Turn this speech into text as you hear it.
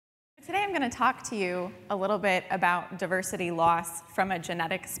I'm going to talk to you a little bit about diversity loss from a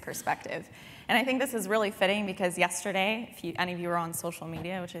genetics perspective. And I think this is really fitting because yesterday, if any of you were on social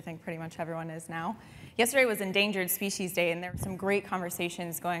media, which I think pretty much everyone is now, yesterday was Endangered Species Day, and there were some great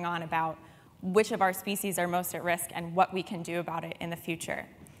conversations going on about which of our species are most at risk and what we can do about it in the future.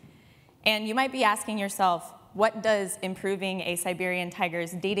 And you might be asking yourself, what does improving a Siberian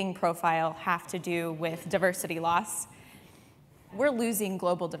tiger's dating profile have to do with diversity loss? We're losing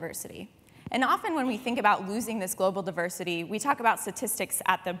global diversity. And often when we think about losing this global diversity, we talk about statistics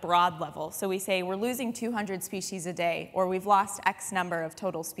at the broad level. So we say we're losing 200 species a day, or we've lost X number of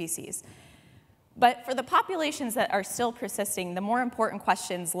total species. But for the populations that are still persisting, the more important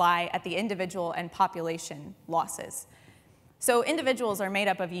questions lie at the individual and population losses. So individuals are made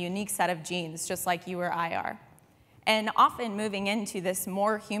up of a unique set of genes, just like you or I are. And often moving into this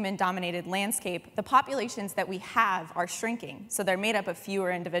more human-dominated landscape, the populations that we have are shrinking, so they're made up of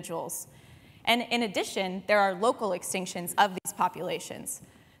fewer individuals. And in addition, there are local extinctions of these populations.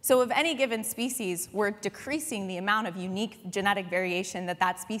 So of any given species, we're decreasing the amount of unique genetic variation that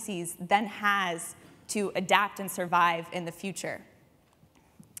that species then has to adapt and survive in the future.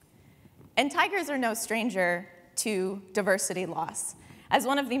 And tigers are no stranger to diversity loss. As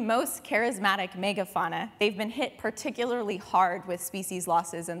one of the most charismatic megafauna, they've been hit particularly hard with species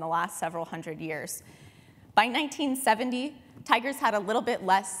losses in the last several hundred years. By 1970, tigers had a little bit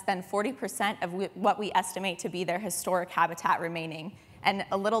less than 40% of what we estimate to be their historic habitat remaining, and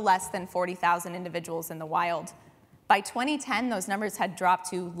a little less than 40,000 individuals in the wild. By 2010, those numbers had dropped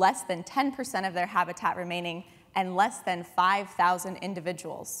to less than 10% of their habitat remaining and less than 5,000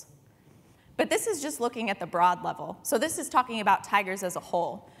 individuals. But this is just looking at the broad level. So this is talking about tigers as a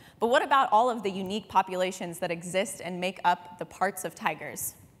whole. But what about all of the unique populations that exist and make up the parts of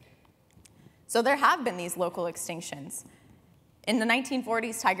tigers? So there have been these local extinctions. In the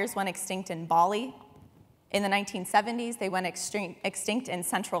 1940s, tigers went extinct in Bali. In the 1970s, they went extinct in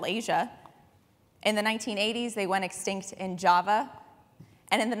Central Asia. In the 1980s, they went extinct in Java.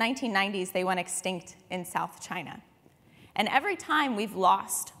 And in the 1990s, they went extinct in South China. And every time we've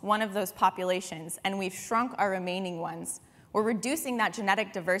lost one of those populations and we've shrunk our remaining ones, we're reducing that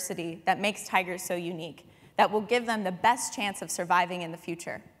genetic diversity that makes tigers so unique, that will give them the best chance of surviving in the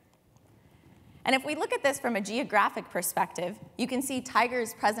future. And if we look at this from a geographic perspective, you can see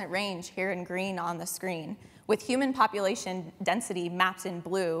tigers' present range here in green on the screen, with human population density mapped in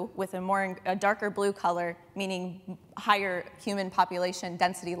blue, with a darker blue color, meaning higher human population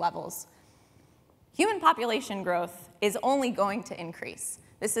density levels. Human population growth is only going to increase.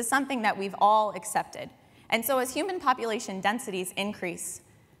 This is something that we've all accepted. And so as human population densities increase,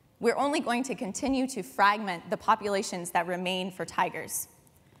 we're only going to continue to fragment the populations that remain for tigers.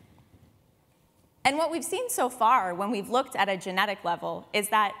 And what we've seen so far when we've looked at a genetic level is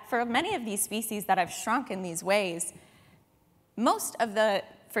that for many of these species that have shrunk in these ways,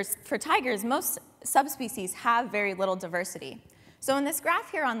 for tigers, most subspecies have very little diversity. So in this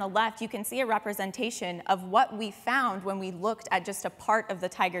graph here on the left, you can see a representation of what we found when we looked at just a part of the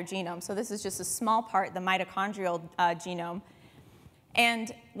tiger genome. So this is just a small part, the mitochondrial genome.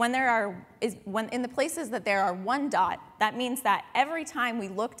 And when in the places that there are one dot, that means that every time we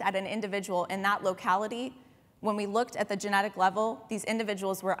looked at an individual in that locality, when we looked at the genetic level, these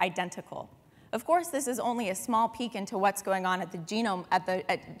individuals were identical. Of course, this is only a small peek into what's going on at the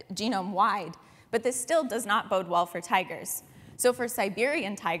genome wide, but this still does not bode well for tigers. So for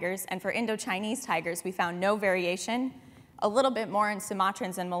Siberian tigers and for Indo-Chinese tigers, we found no variation, a little bit more in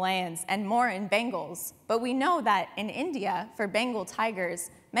Sumatrans and Malayans, and more in Bengals. But we know that in India, for Bengal tigers,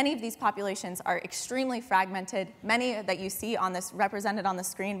 many of these populations are extremely fragmented. Many that you see represented on the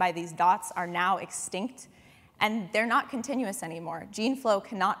screen by these dots are now extinct, and they're not continuous anymore. Gene flow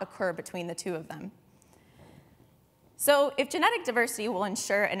cannot occur between the two of them. So if genetic diversity will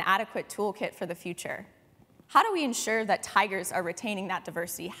ensure an adequate toolkit for the future, how do we ensure that tigers are retaining that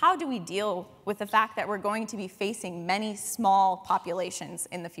diversity? How do we deal with the fact that we're going to be facing many small populations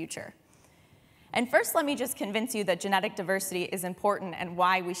in the future? And first, let me just convince you that genetic diversity is important and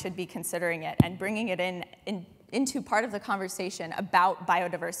why we should be considering it and bringing it into part of the conversation about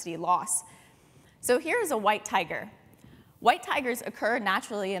biodiversity loss. So here's a white tiger. White tigers occur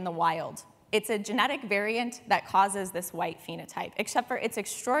naturally in the wild. It's a genetic variant that causes this white phenotype, except for it's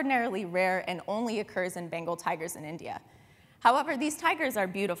extraordinarily rare and only occurs in Bengal tigers in India. However, these tigers are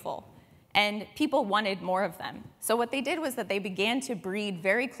beautiful, and people wanted more of them. So what they did was that they began to breed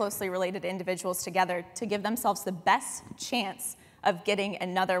very closely related individuals together to give themselves the best chance of getting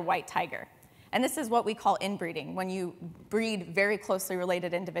another white tiger. And this is what we call inbreeding, when you breed very closely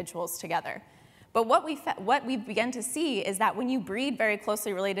related individuals together. But what we begin to see is that when you breed very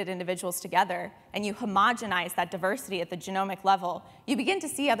closely related individuals together and you homogenize that diversity at the genomic level, you begin to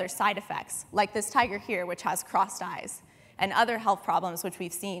see other side effects, like this tiger here, which has crossed eyes, and other health problems which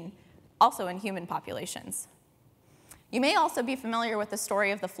we've seen also in human populations. You may also be familiar with the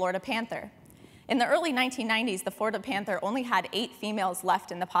story of the Florida panther. In the early 1990s, the Florida panther only had 8 females left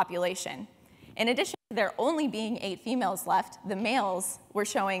in the population. In addition to there only being 8 females left, the males were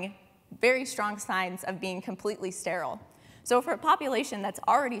showing very strong signs of being completely sterile. So for a population that's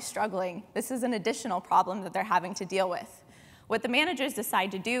already struggling, this is an additional problem that they're having to deal with. What the managers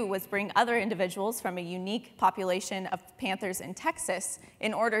decided to do was bring other individuals from a unique population of panthers in Texas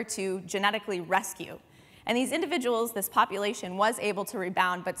in order to genetically rescue. And these individuals, this population, was able to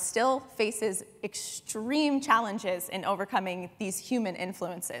rebound, but still faces extreme challenges in overcoming these human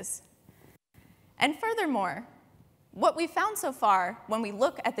influences. And furthermore, what we found so far when we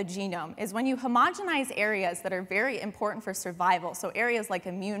look at the genome is when you homogenize areas that are very important for survival, so areas like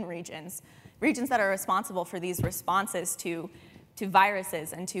immune regions, regions that are responsible for these responses to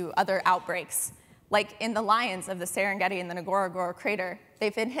viruses and to other outbreaks, like in the lions of the Serengeti and the Ngorongoro crater,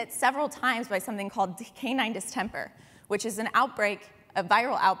 they've been hit several times by something called canine distemper, which is an outbreak, a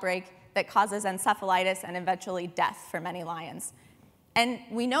viral outbreak that causes encephalitis and eventually death for many lions. And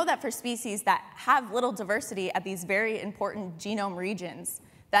we know that for species that have little diversity at these very important genome regions,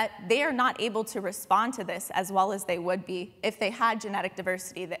 that they are not able to respond to this as well as they would be if they had genetic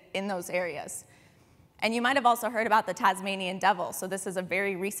diversity in those areas. And you might have also heard about the Tasmanian devil, so this is a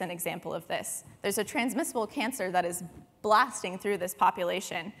very recent example of this. There's a transmissible cancer that is blasting through this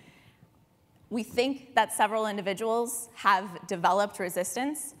population. We think that several individuals have developed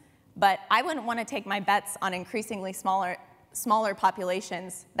resistance, but I wouldn't want to take my bets on increasingly smaller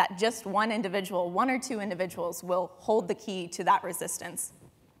populations that just one individual, 1 or 2 individuals, will hold the key to that resistance.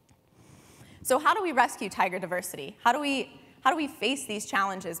 So how do we rescue tiger diversity? How do we face these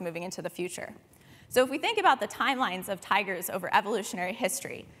challenges moving into the future? So if we think about the timelines of tigers over evolutionary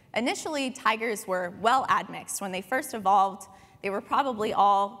history, initially tigers were well admixed. When they first evolved, they were probably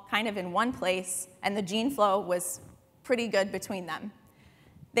all kind of in one place, and the gene flow was pretty good between them.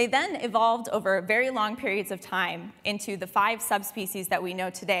 They then evolved over very long periods of time into the 5 subspecies that we know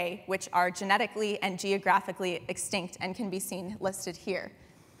today, which are genetically and geographically extinct and can be seen listed here.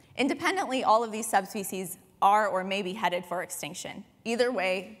 Independently, all of these subspecies are or may be headed for extinction. Either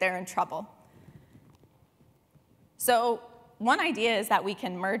way, they're in trouble. So one idea is that we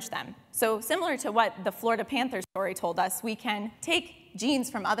can merge them. So similar to what the Florida panther story told us, we can take genes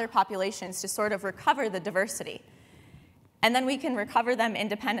from other populations to sort of recover the diversity. And then we can recover them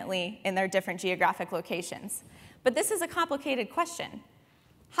independently in their different geographic locations. But this is a complicated question.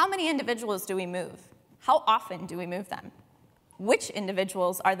 How many individuals do we move? How often do we move them? Which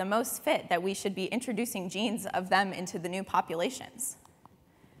individuals are the most fit that we should be introducing genes of them into the new populations?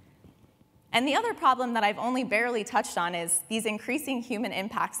 And the other problem that I've only barely touched on is these increasing human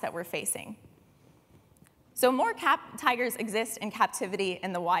impacts that we're facing. So more tigers exist in captivity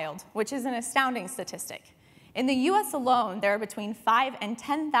in the wild, which is an astounding statistic. In the US alone, there are between 5,000 and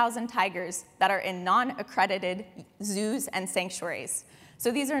 10,000 tigers that are in non-accredited zoos and sanctuaries.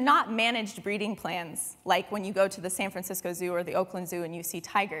 So these are not managed breeding plans, like when you go to the San Francisco Zoo or the Oakland Zoo and you see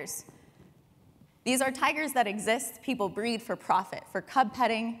tigers. These are tigers that exist, people breed for profit, for cub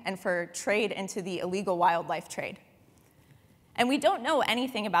petting and for trade into the illegal wildlife trade. And we don't know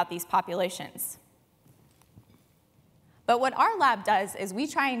anything about these populations. But what our lab does is we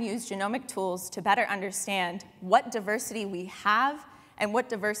try and use genomic tools to better understand what diversity we have and what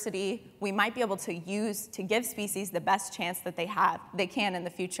diversity we might be able to use to give species the best chance that they can in the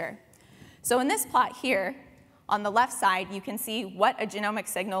future. So in this plot here, on the left side, you can see what a genomic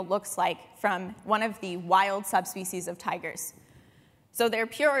signal looks like from one of the wild subspecies of tigers. So they're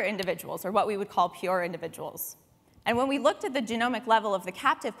pure individuals, or what we would call pure individuals. And when we looked at the genomic level of the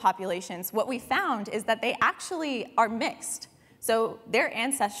captive populations, what we found is that they actually are mixed. So their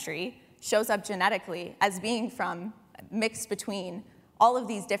ancestry shows up genetically as being from mixed between all of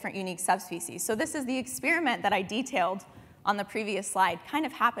these different unique subspecies. So this is the experiment that I detailed on the previous slide, kind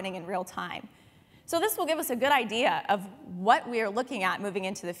of happening in real time. So this will give us a good idea of what we are looking at moving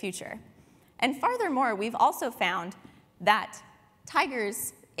into the future. And furthermore, we've also found that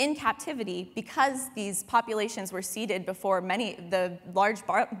tigers in captivity, because these populations were seeded before the large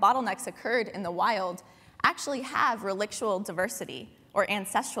bottlenecks occurred in the wild, actually have relictual diversity or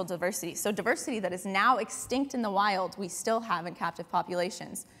ancestral diversity. So diversity that is now extinct in the wild, we still have in captive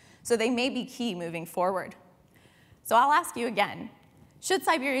populations. So they may be key moving forward. So I'll ask you again, should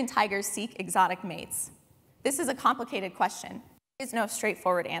Siberian tigers seek exotic mates? This is a complicated question. There is no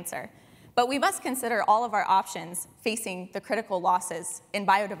straightforward answer. But we must consider all of our options facing the critical losses in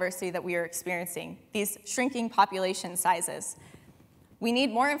biodiversity that we are experiencing, these shrinking population sizes. We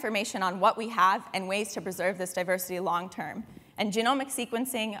need more information on what we have and ways to preserve this diversity long term. And genomic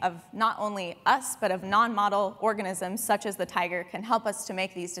sequencing of not only us, but of non-model organisms such as the tiger can help us to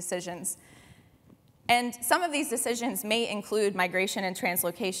make these decisions. And some of these decisions may include migration and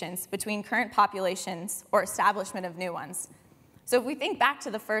translocations between current populations or establishment of new ones. So if we think back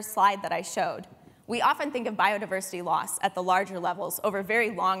to the first slide that I showed, we often think of biodiversity loss at the larger levels over very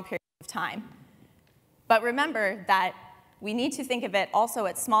long periods of time. But remember that we need to think of it also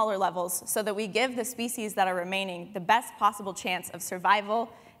at smaller levels so that we give the species that are remaining the best possible chance of survival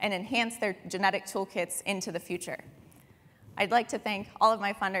and enhance their genetic toolkits into the future. I'd like to thank all of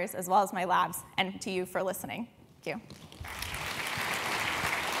my funders as well as my labs and to you for listening. Thank you.